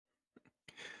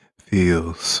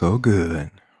Feels so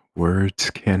good.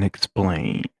 Words can't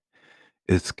explain.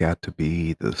 It's got to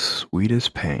be the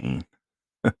sweetest pain.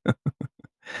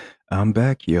 I'm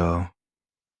back, y'all.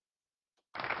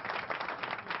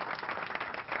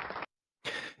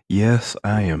 Yes,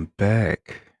 I am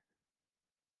back.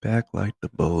 Back like the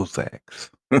Bozaks.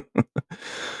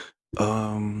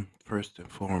 First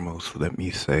and foremost, let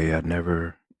me say I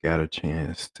never got a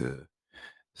chance to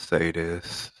say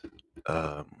this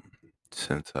um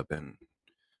since I've been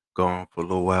gone for a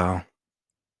little while.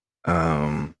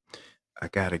 Um I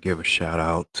gotta give a shout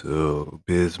out to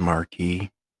Biz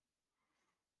Marquee.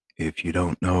 If you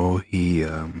don't know, he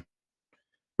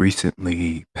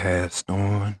recently passed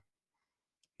on.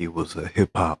 He was a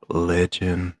hip hop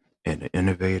legend and an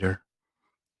innovator.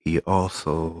 He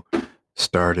also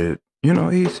started,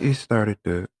 he started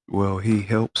he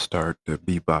helped start the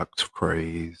beatbox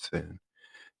craze, and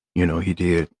he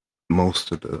did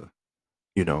most of the,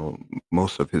 you know,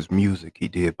 most of his music he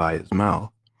did by his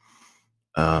mouth.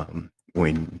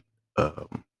 When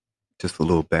Just a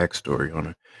little backstory on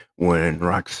it. When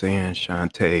Roxanne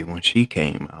Shante, when she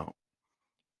came out,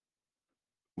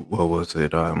 what was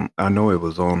it? I know it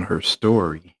was on her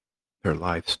story, her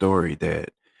life story,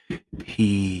 that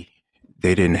he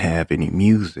they didn't have any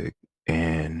music,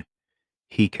 and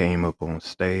he came up on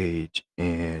stage,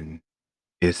 and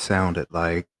it sounded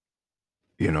like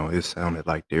it sounded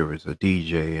like there was a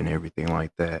DJ and everything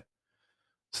like that.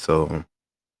 So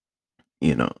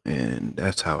and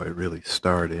that's how it really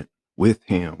started with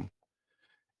him.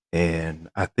 And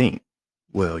I think,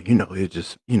 well, it's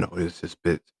just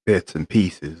bits and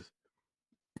pieces.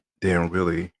 They don't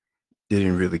really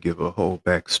didn't really give a whole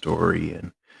backstory,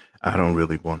 and I don't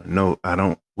really want to know. I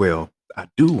don't. Well, I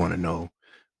do want to know,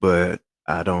 but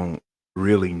I don't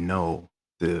really know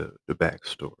the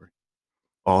backstory,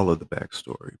 all of the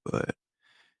backstory. But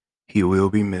he will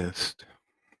be missed.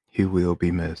 He will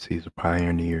be missed. He's a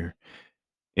pioneer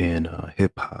in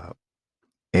hip hop,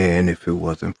 and if it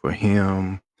wasn't for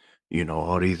him,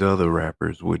 all these other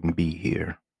rappers wouldn't be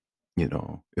here.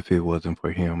 If it wasn't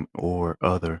for him or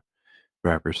other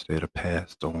rappers that have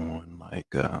passed on,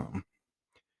 like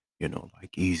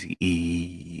like Easy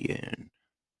E and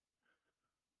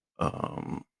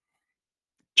um,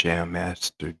 Jam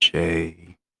Master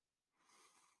Jay.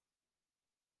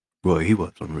 Well, he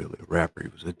wasn't really a rapper; he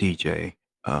was a DJ,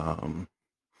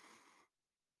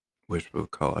 which we'll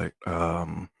call it.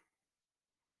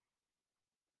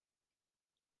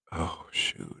 Oh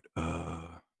shoot,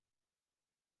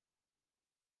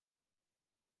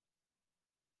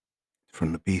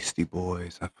 from the Beastie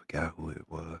Boys. I forgot who it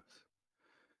was.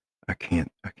 I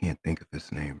can't think of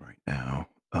his name right now.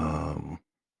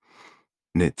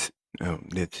 Nitz,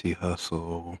 Nipsey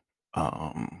Hussle.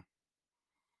 Um,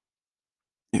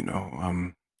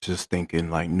 I'm just thinking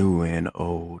like new and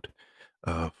old.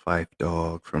 Fife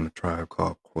Dog from the Tribe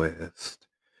Called Quest,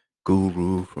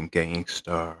 Guru from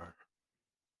Gangstar.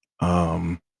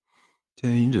 Um,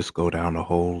 yeah, you just go down the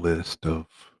whole list of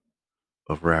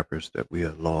rappers that we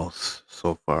have lost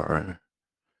so far,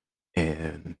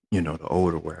 and the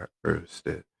older rappers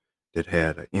that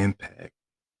had an impact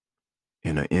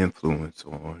and an influence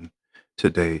on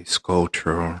today's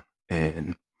culture,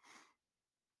 and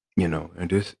and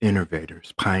just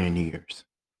innovators, pioneers,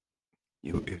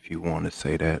 if you want to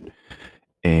say that.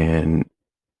 And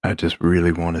I just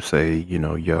really want to say,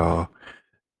 y'all,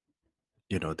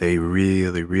 they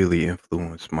really, really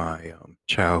influenced my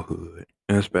childhood.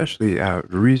 And especially the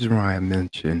reason why I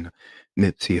mentioned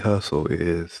Nipsey Hussle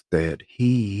is that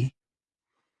he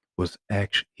was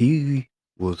actually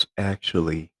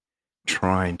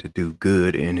trying to do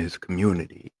good in his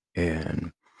community,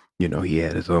 and he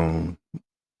had his own,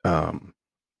 um,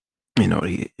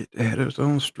 he had his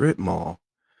own strip mall,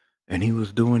 and he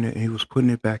was doing it. He was putting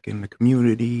it back in the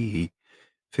community. He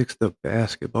fixed up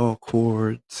basketball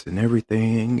courts and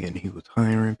everything, and he was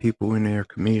hiring people in their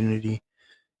community,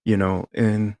 and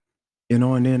and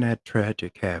then that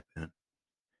tragic happened,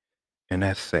 and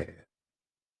that's sad.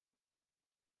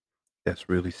 That's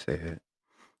really sad.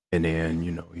 And then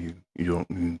you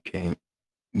can't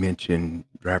mention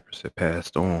rappers that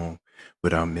passed on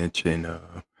without mentioning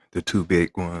the two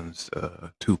big ones,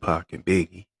 Tupac and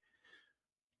Biggie.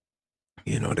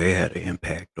 They had an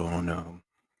impact on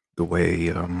the way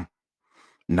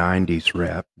 '90s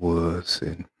rap was,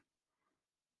 and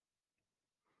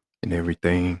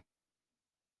everything.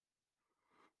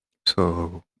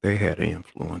 So they had an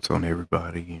influence on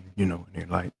everybody, and and they're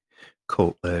like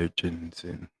cult legends,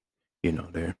 and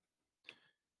they're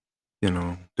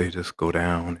they just go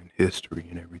down in history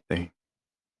and everything.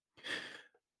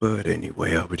 But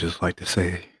anyway, I would just like to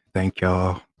say Thank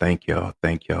y'all. Thank y'all.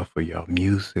 Thank y'all for y'all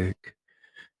music.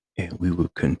 And we will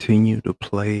continue to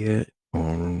play it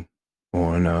on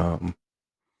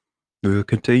we will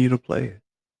continue to play it.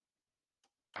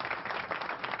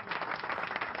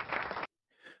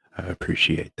 I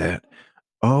appreciate that.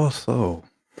 Also,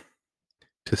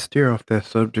 to steer off that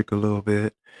subject a little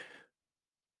bit,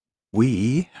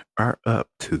 we are up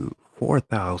to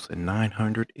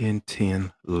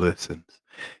 4,910 listens.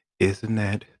 Isn't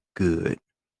that good?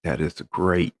 That is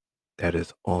great. That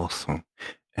is awesome.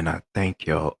 And I thank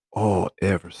y'all all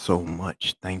ever so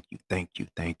much. Thank you, thank you,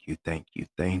 thank you, thank you,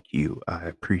 thank you. I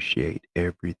appreciate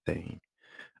everything.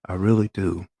 I really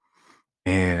do.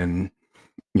 And,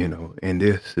 and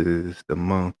this is the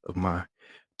month of my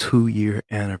 2-year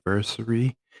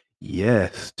anniversary.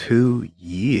 Yes, 2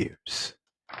 years.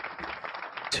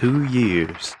 2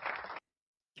 years.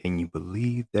 Can you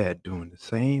believe that? Doing the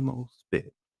same old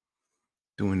spit.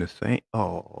 Doing the same.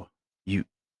 Oh, you.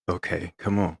 Okay,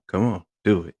 come on. Come on.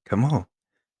 Do it. Come on.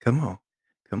 Come on.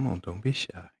 Come on. Don't be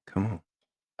shy. Come on.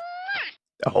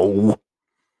 Oh,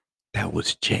 that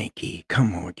was janky.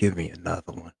 Come on. Give me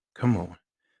another one. Come on.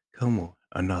 Come on.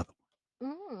 Another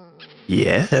one.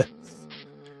 Yes.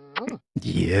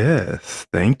 Yes.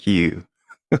 Thank you.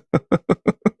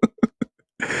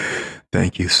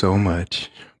 Thank you so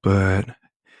much. But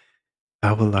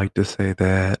I would like to say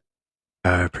that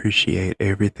I appreciate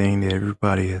everything that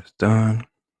everybody has done.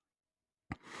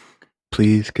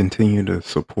 Please continue to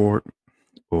support,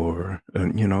 or,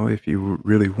 if you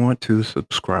really want to,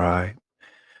 subscribe.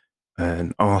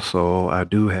 And also, I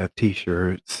do have t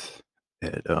shirts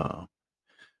at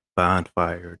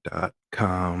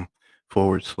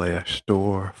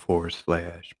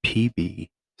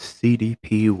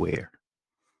bonfire.com/store/PB wear.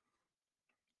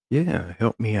 Yeah,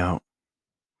 help me out.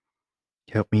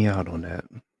 Help me out on that.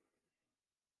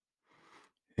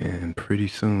 And pretty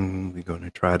soon we're going to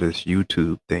try this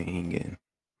YouTube thing, and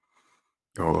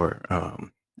or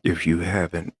if you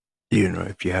haven't,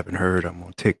 if you haven't heard, I'm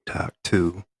on TikTok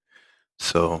too.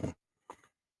 So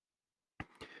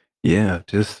yeah,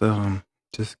 just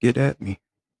get at me.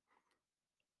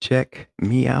 Check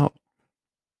me out.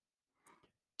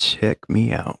 Check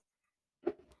me out.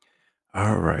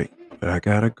 All right. But I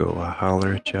gotta go. I'll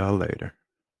holler at y'all later.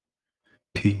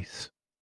 Peace.